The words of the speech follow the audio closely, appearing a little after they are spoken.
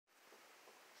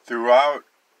Throughout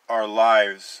our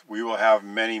lives, we will have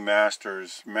many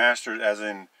masters. Masters as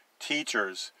in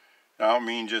teachers. I don't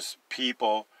mean just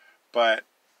people, but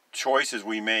choices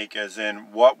we make as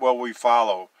in what will we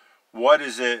follow? What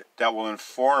is it that will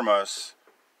inform us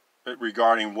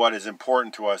regarding what is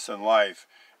important to us in life?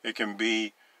 It can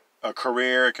be a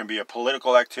career, it can be a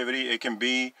political activity, it can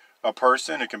be a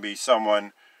person, it can be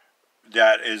someone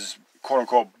that is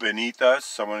quote-unquote beneath us,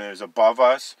 someone that is above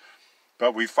us.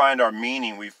 But we find our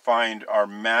meaning, we find our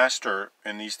master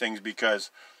in these things because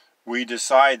we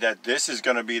decide that this is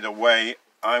going to be the way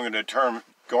I'm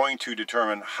going to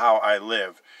determine how I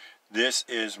live. This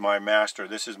is my master,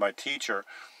 this is my teacher.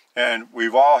 And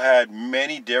we've all had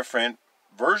many different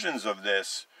versions of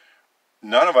this.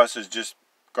 None of us has just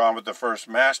gone with the first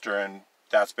master and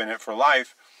that's been it for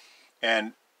life.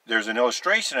 And there's an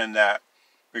illustration in that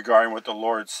regarding what the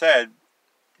Lord said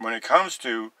when it comes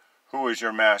to who is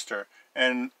your master.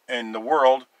 And in the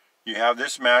world, you have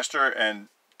this master, and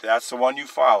that's the one you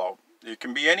follow. It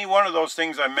can be any one of those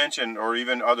things I mentioned, or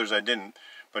even others I didn't.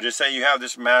 But just say you have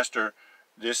this master,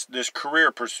 this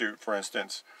career pursuit, for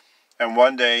instance, and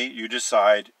one day you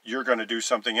decide you're going to do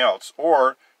something else.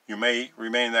 Or you may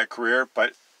remain in that career,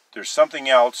 but there's something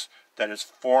else that is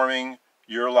forming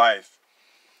your life.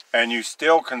 And you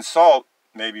still consult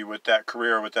maybe with that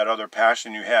career, with that other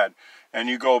passion you had, and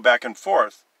you go back and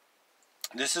forth.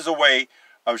 This is a way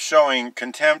of showing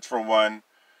contempt for one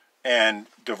and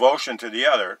devotion to the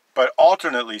other, but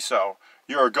alternately so.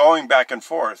 You are going back and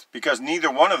forth because neither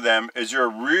one of them is your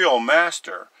real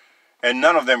master, and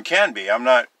none of them can be. I'm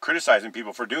not criticizing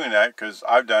people for doing that because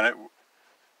I've done it.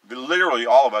 Literally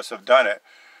all of us have done it.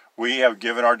 We have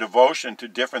given our devotion to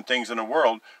different things in the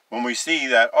world when we see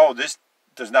that, oh, this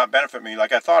does not benefit me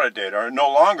like I thought it did, or it no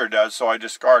longer does, so I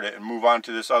discard it and move on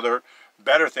to this other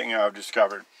better thing I've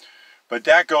discovered. But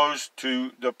that goes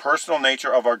to the personal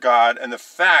nature of our God and the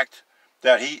fact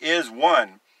that He is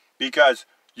one, because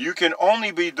you can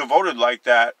only be devoted like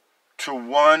that to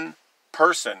one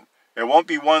person. It won't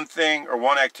be one thing or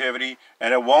one activity,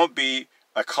 and it won't be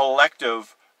a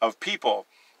collective of people,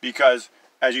 because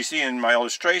as you see in my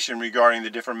illustration regarding the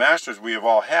different masters we have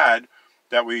all had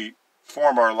that we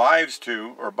form our lives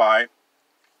to or by,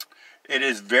 it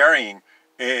is varying,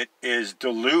 it is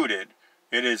diluted.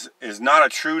 It is not a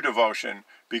true devotion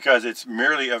because it's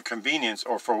merely of convenience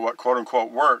or for what quote-unquote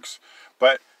works.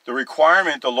 But the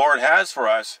requirement the Lord has for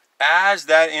us as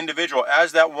that individual,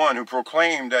 as that one who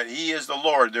proclaimed that He is the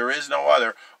Lord, there is no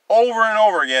other, over and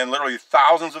over again, literally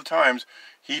thousands of times,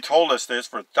 He told us this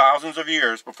for thousands of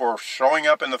years before showing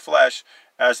up in the flesh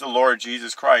as the Lord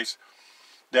Jesus Christ,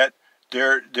 that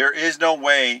there is no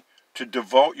way to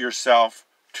devote yourself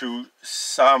to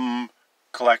some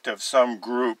collective, some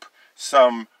group,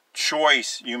 some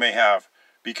choice you may have,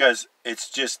 because it's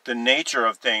just the nature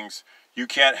of things. You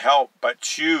can't help but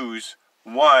choose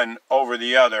one over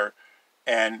the other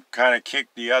and kind of kick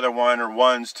the other one or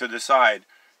ones to the side.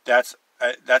 That's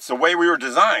the way we were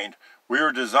designed. We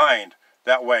were designed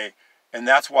that way, and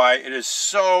that's why it is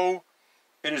so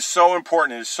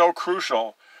important, it is so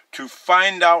crucial to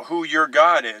find out who your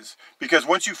God is, because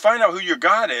once you find out who your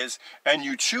God is and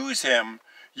you choose Him,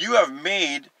 you have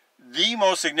made the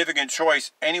most significant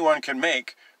choice anyone can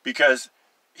make, because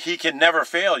He can never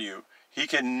fail you. He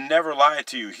can never lie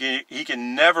to you. He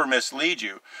can never mislead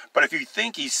you. But if you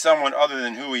think He's someone other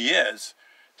than who He is,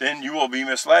 then you will be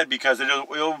misled, because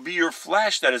it'll be your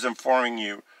flesh that is informing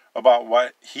you about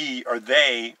what He or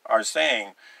they are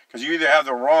saying. Because you either have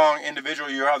the wrong individual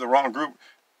or you have the wrong group.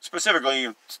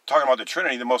 Specifically, talking about the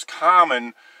Trinity, the most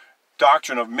common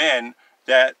doctrine of men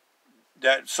that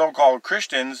so-called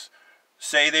Christians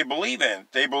say they believe in.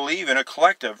 They believe in a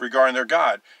collective regarding their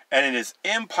God. And it is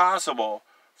impossible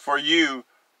for you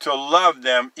to love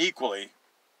them equally.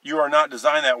 You are not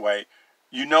designed that way.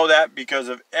 You know that because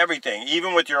of everything,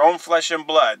 even with your own flesh and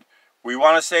blood. We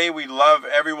want to say we love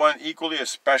everyone equally,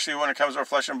 especially when it comes to our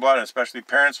flesh and blood, and especially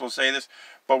parents will say this,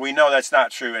 but we know that's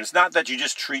not true. And it's not that you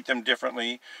just treat them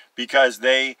differently because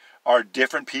they are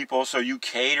different people, so you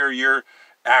cater your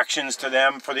actions to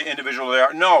them for the individual they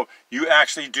are. No, you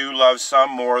actually do love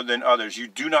some more than others. You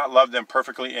do not love them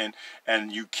perfectly,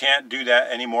 and you can't do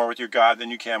that any more with your God than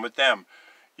you can with them.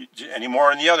 Any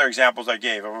more in the other examples I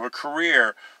gave of a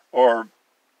career or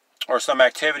some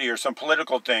activity or some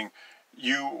political thing,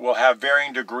 you will have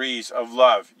varying degrees of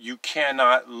love. You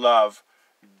cannot love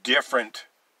different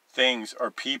things or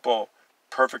people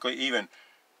perfectly even.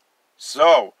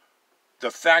 So, the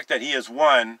fact that He is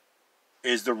one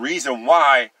is the reason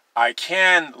why I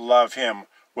can love Him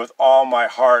with all my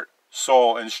heart,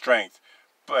 soul, and strength.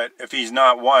 But if He's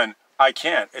not one, I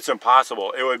can't. It's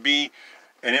impossible. It would be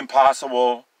an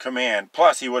impossible command.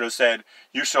 Plus, he would have said,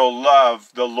 you shall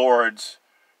love the Lord's,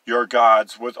 your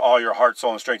gods, with all your heart,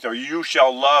 soul, and strength. Or you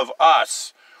shall love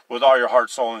us with all your heart,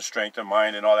 soul, and strength, and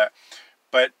mind, and all that.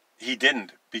 But he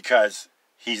didn't, because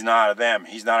he's not a them.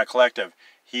 He's not a collective.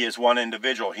 He is one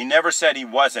individual. He never said he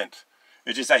wasn't.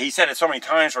 It's just that he said it so many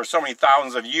times for so many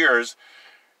thousands of years.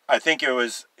 I think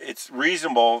it's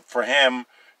reasonable for him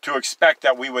to expect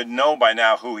that we would know by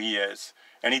now who he is.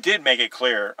 And he did make it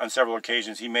clear on several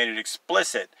occasions. He made it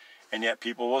explicit. And yet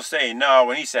people will say, no,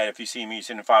 when he said, if you see me, you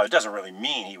see the Father, it doesn't really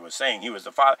mean he was saying he was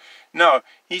the Father. No,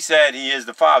 he said he is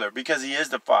the Father because he is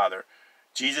the Father.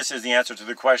 Jesus is the answer to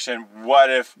the question,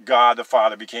 what if God the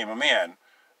Father became a man?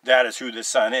 That is who the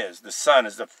Son is. The Son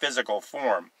is the physical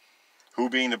form, who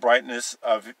being the brightness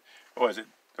of, what was it?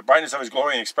 The brightness of his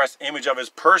glory and expressed image of his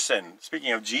person.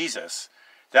 Speaking of Jesus,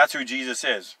 that's who Jesus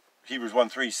is. Hebrews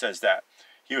 1:3 says that.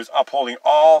 He was upholding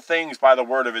all things by the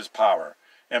word of his power,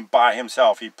 and by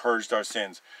himself he purged our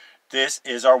sins. This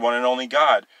is our one and only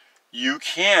God. You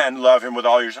can love him with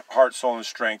all your heart, soul, and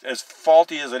strength, as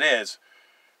faulty as it is,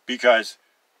 because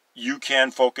you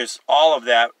can focus all of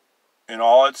that and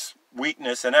all its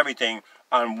weakness and everything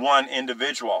on one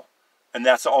individual. And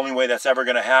that's the only way that's ever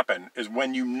going to happen, is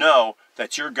when you know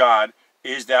that your God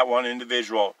is that one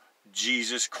individual,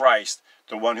 Jesus Christ,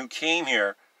 the one who came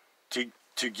here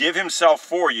to give himself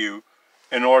for you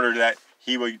in order that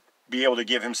he would be able to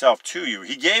give himself to you.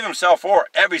 He gave himself for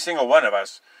every single one of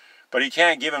us, but he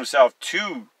can't give himself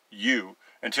to you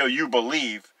until you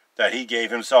believe that he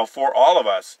gave himself for all of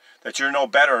us, that you're no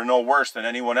better or no worse than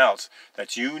anyone else,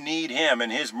 that you need him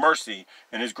and his mercy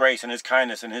and his grace and his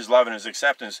kindness and his love and his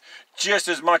acceptance just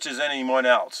as much as anyone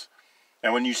else.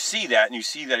 And when you see that, and you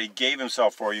see that he gave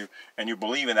himself for you, and you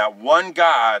believe in that one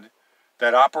God,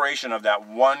 that operation of that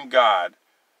one God,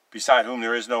 beside whom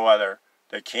there is no other,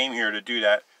 that came here to do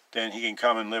that, then he can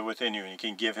come and live within you, and he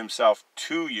can give himself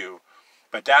to you.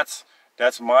 But that's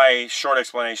my short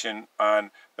explanation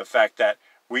on the fact that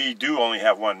we do only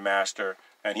have one master,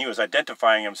 and he was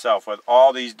identifying himself with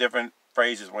all these different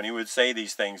phrases when he would say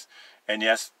these things. And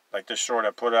yes, like the short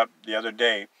I put up the other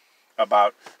day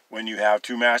about when you have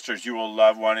two masters, you will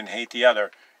love one and hate the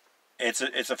other. It's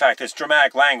a fact. It's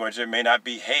dramatic language. It may not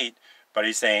be hate, but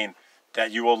he's saying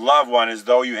that you will love one as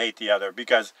though you hate the other,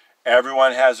 because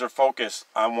everyone has their focus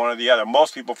on one or the other.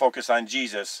 Most people focus on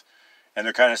Jesus, and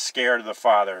they're kind of scared of the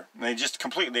Father. And they just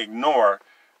completely ignore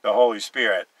the Holy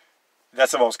Spirit.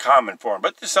 That's the most common form.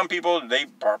 But some people, they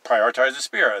prioritize the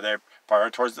Spirit. They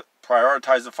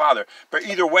prioritize the Father. But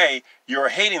either way, you're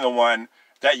hating the one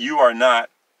that you are not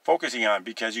focusing on,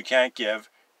 because you can't give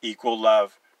equal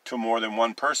love to more than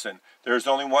one person. There's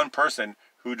only one person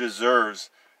who deserves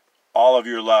all of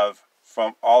your love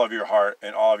from all of your heart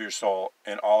and all of your soul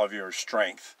and all of your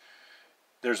strength.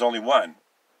 There's only one,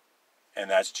 and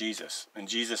that's Jesus. In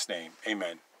Jesus' name,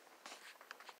 amen.